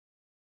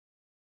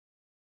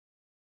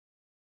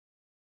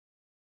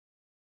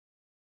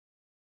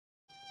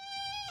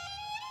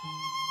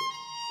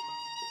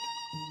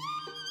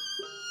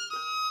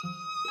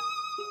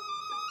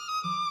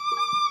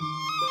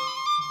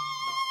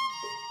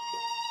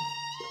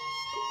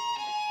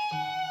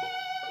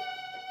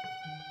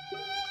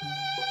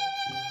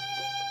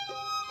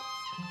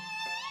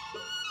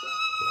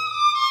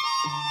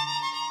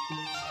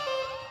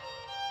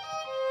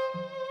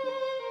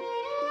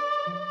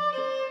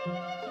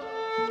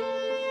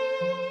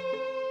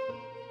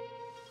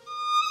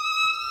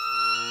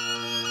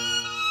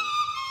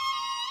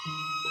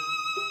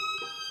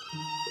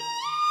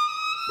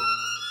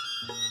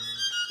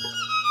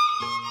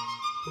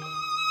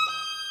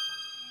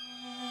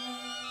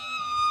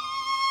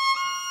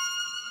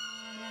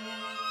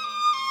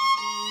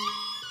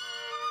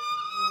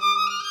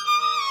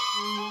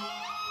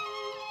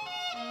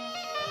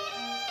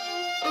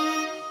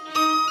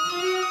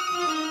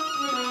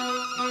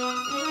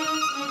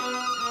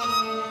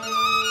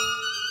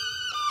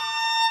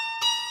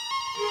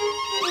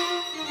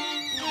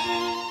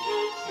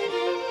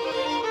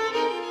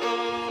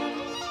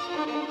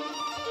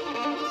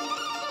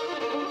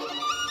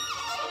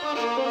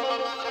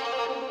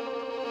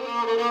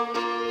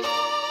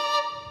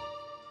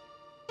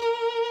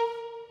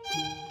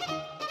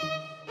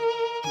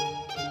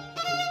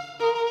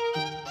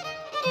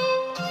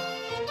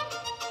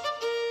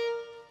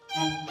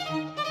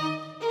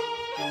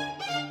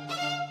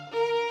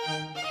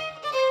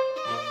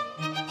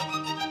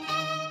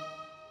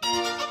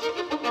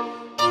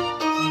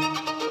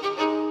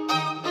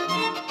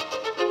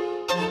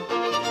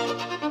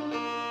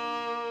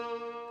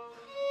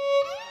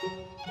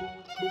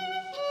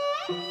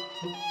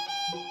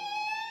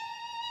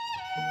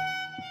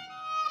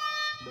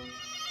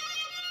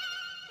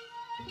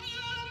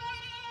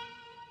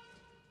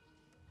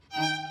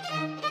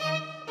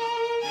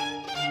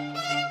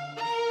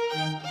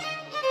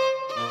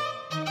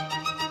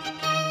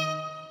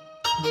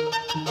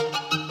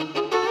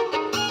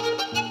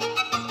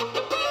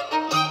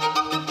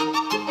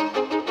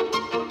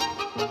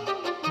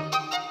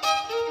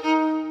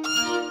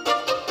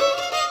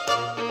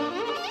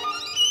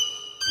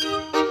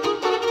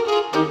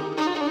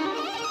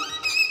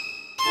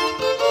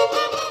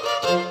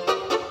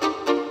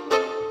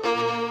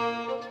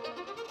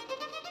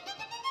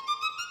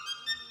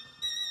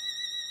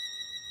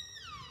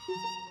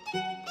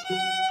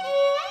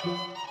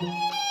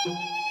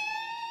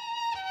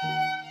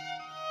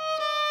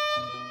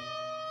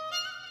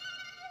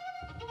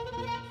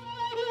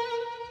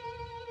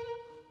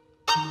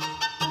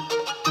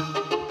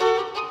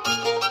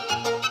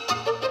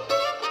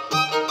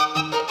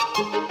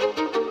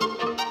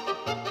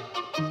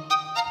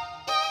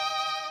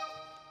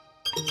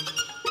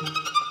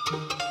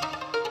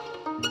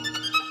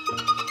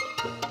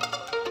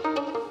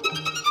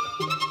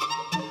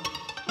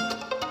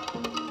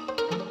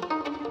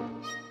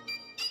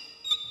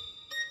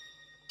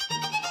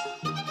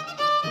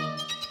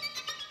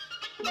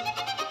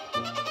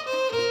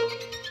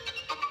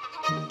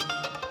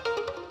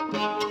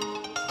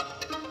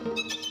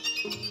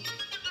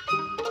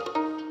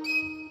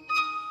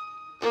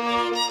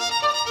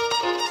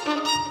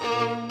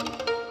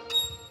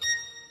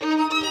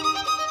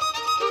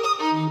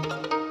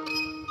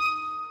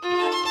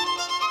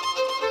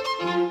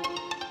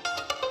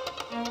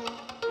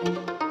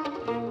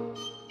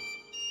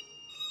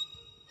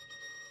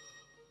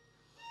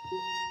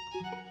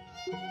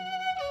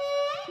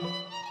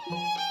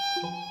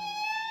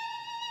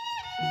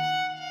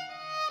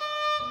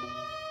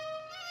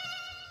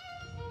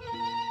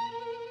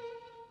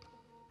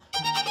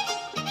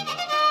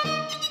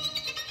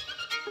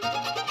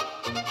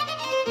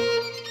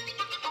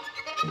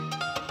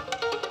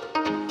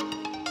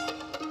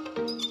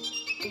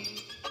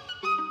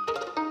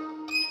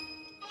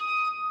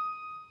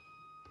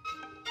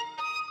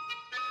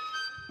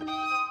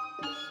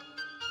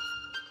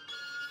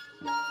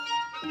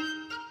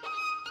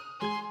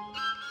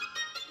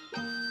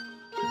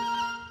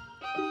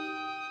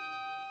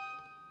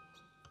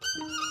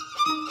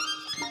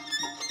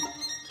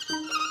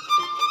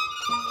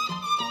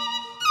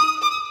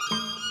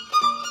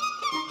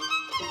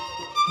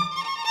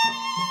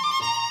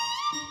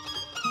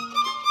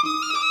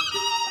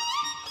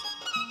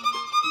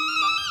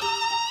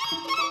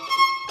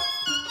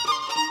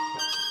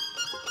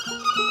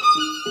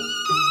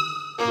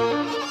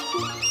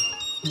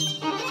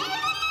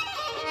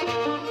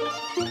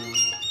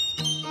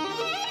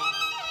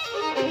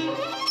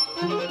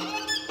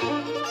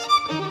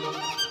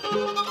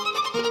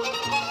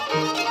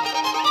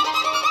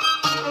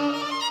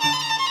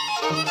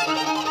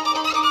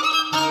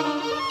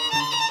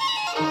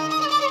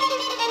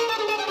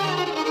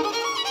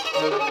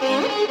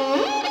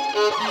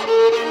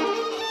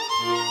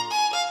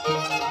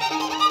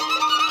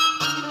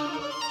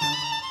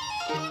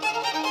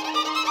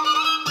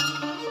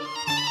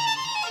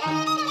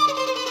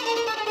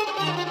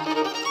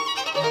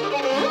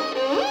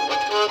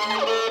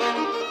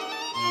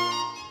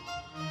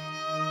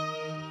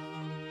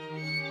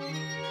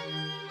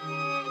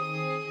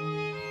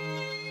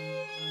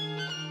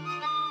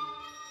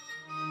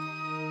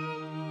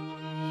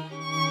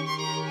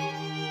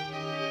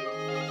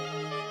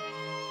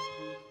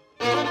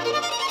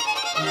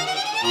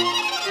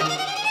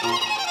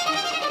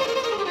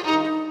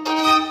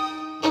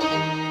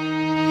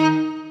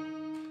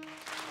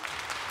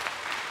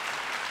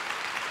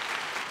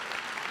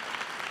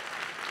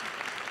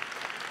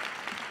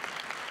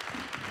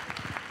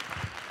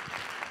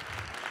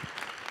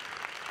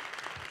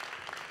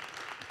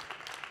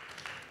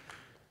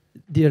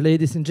Dear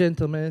ladies and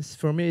gentlemen,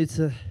 for me it's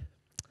a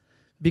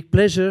big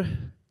pleasure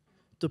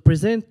to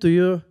present to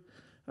you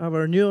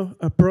our new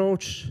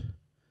approach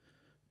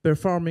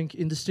performing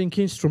in the string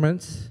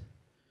instruments,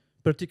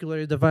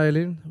 particularly the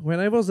violin. When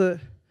I was a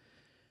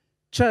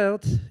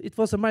child, it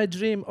was my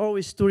dream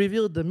always to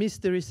reveal the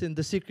mysteries and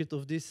the secret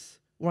of this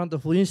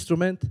wonderful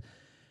instrument.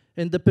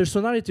 And the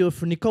personality of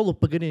Niccolò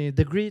Paganini,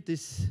 the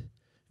greatest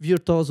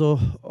virtuoso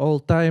of all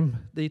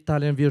time, the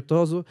Italian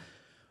virtuoso,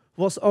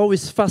 was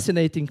always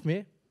fascinating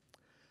me.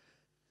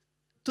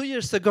 2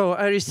 years ago,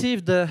 I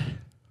received the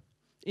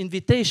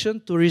invitation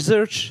to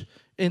research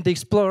and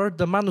explore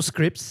the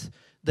manuscripts,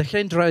 the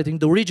handwriting,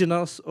 the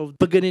originals of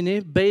Paganini,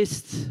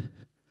 based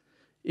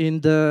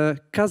in the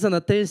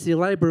Casanatensi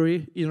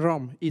Library in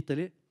Rome,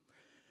 Italy.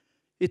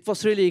 It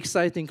was really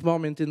exciting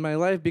moment in my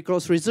life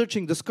because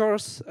researching the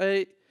scores,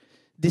 I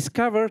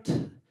discovered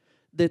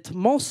that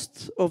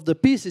most of the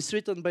pieces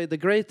written by the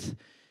great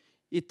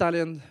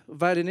Italian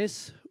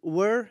violinists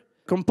were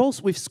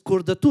composed with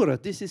scordatura.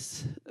 This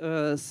is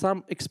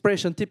some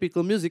expression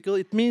typical musical.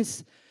 It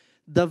means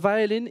the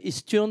violin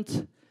is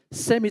tuned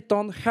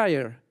semitone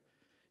higher.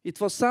 It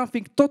was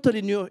something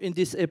totally new in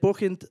this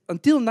epoch, and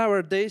until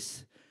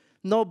nowadays,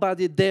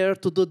 nobody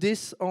dared to do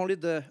this. Only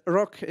the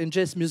rock and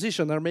jazz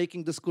musicians are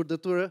making the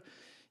scordatura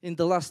in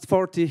the last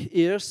 40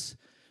 years.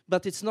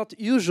 But it's not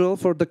usual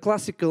for the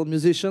classical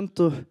musician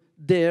to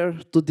dare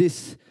to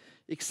this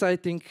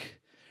exciting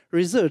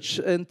research.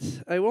 And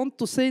I want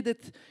to say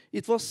that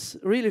it was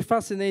really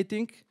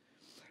fascinating.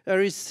 I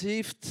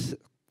received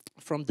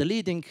from the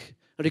leading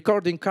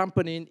recording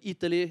company in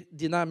Italy,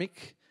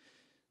 Dynamic.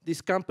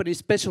 This company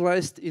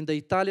specialized in the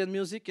Italian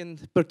music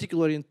and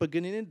particularly in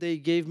Paganini. They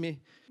gave me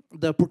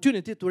the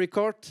opportunity to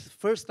record,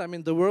 first time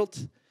in the world,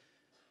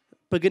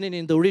 Paganini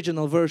in the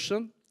original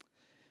version.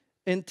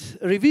 And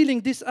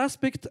revealing this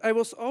aspect, I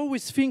was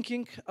always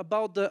thinking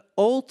about the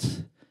old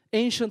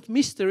ancient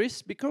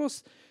mysteries,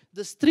 because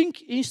the string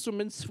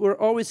instruments were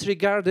always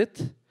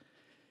regarded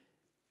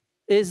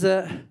as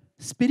a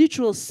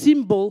spiritual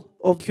symbol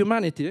of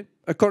humanity,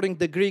 according to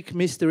the Greek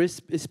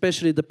mysteries,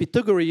 especially the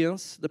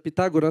Pythagoreans,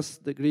 Pythagoras,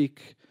 the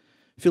Greek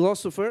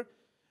philosopher.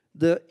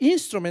 The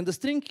instrument, the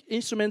string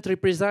instrument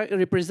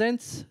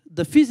represents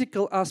the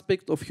physical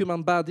aspect of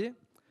human body,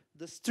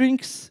 the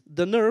strings,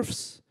 the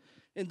nerves,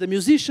 and the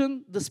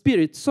musician, the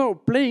spirit. So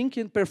playing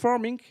and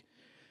performing,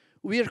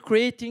 we are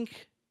creating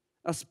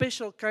a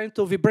special kind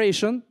of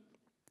vibration.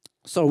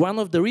 So one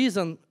of the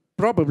reasons,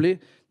 probably,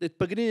 that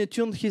Paganini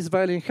tuned his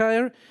violin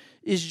higher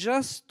is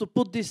just to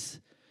put this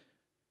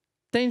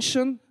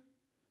tension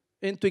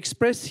and to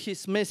express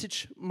his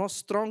message more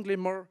strongly,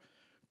 more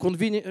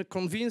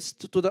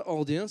convinced to the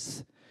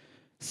audience.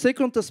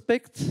 Second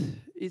aspect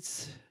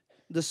is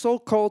the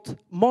so-called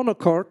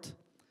monochord.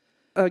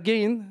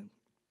 Again,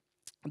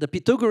 the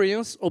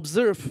Pythagoreans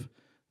observe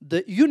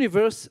the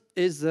universe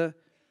as a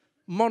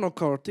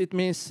monochord. It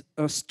means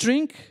a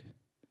string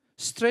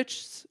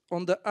stretched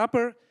on the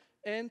upper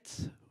end,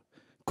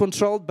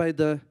 controlled by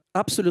the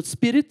absolute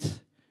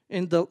spirit,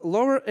 and the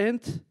lower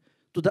end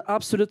to the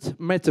absolute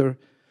matter.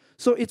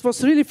 So it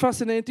was really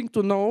fascinating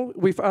to know,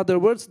 with other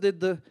words,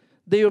 that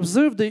they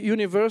observe the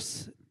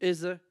universe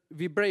as a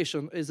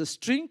vibration, as a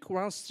string,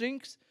 one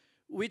string,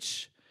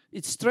 which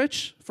it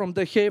stretched from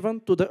the heaven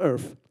to the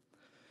earth.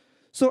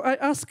 So I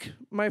asked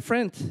my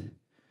friend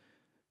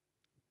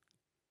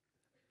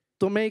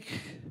to make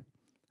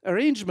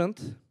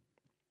arrangement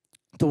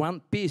to one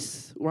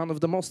piece, one of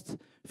the most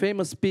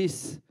famous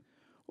pieces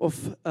of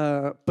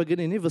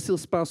Paganini, Vasil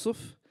Spasov.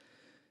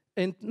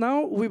 And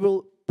now we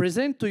will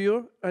present to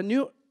you a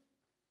new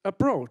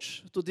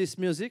approach to this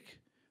music,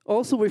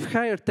 also with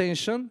higher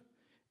tension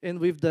and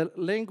with the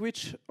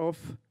language of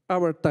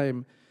our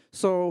time.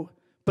 So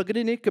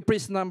Paganini,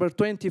 Caprice number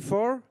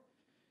 24,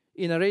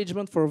 in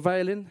arrangement for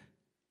violin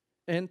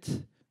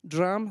and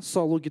drum,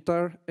 solo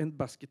guitar, and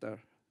bass guitar.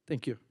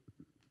 Thank you.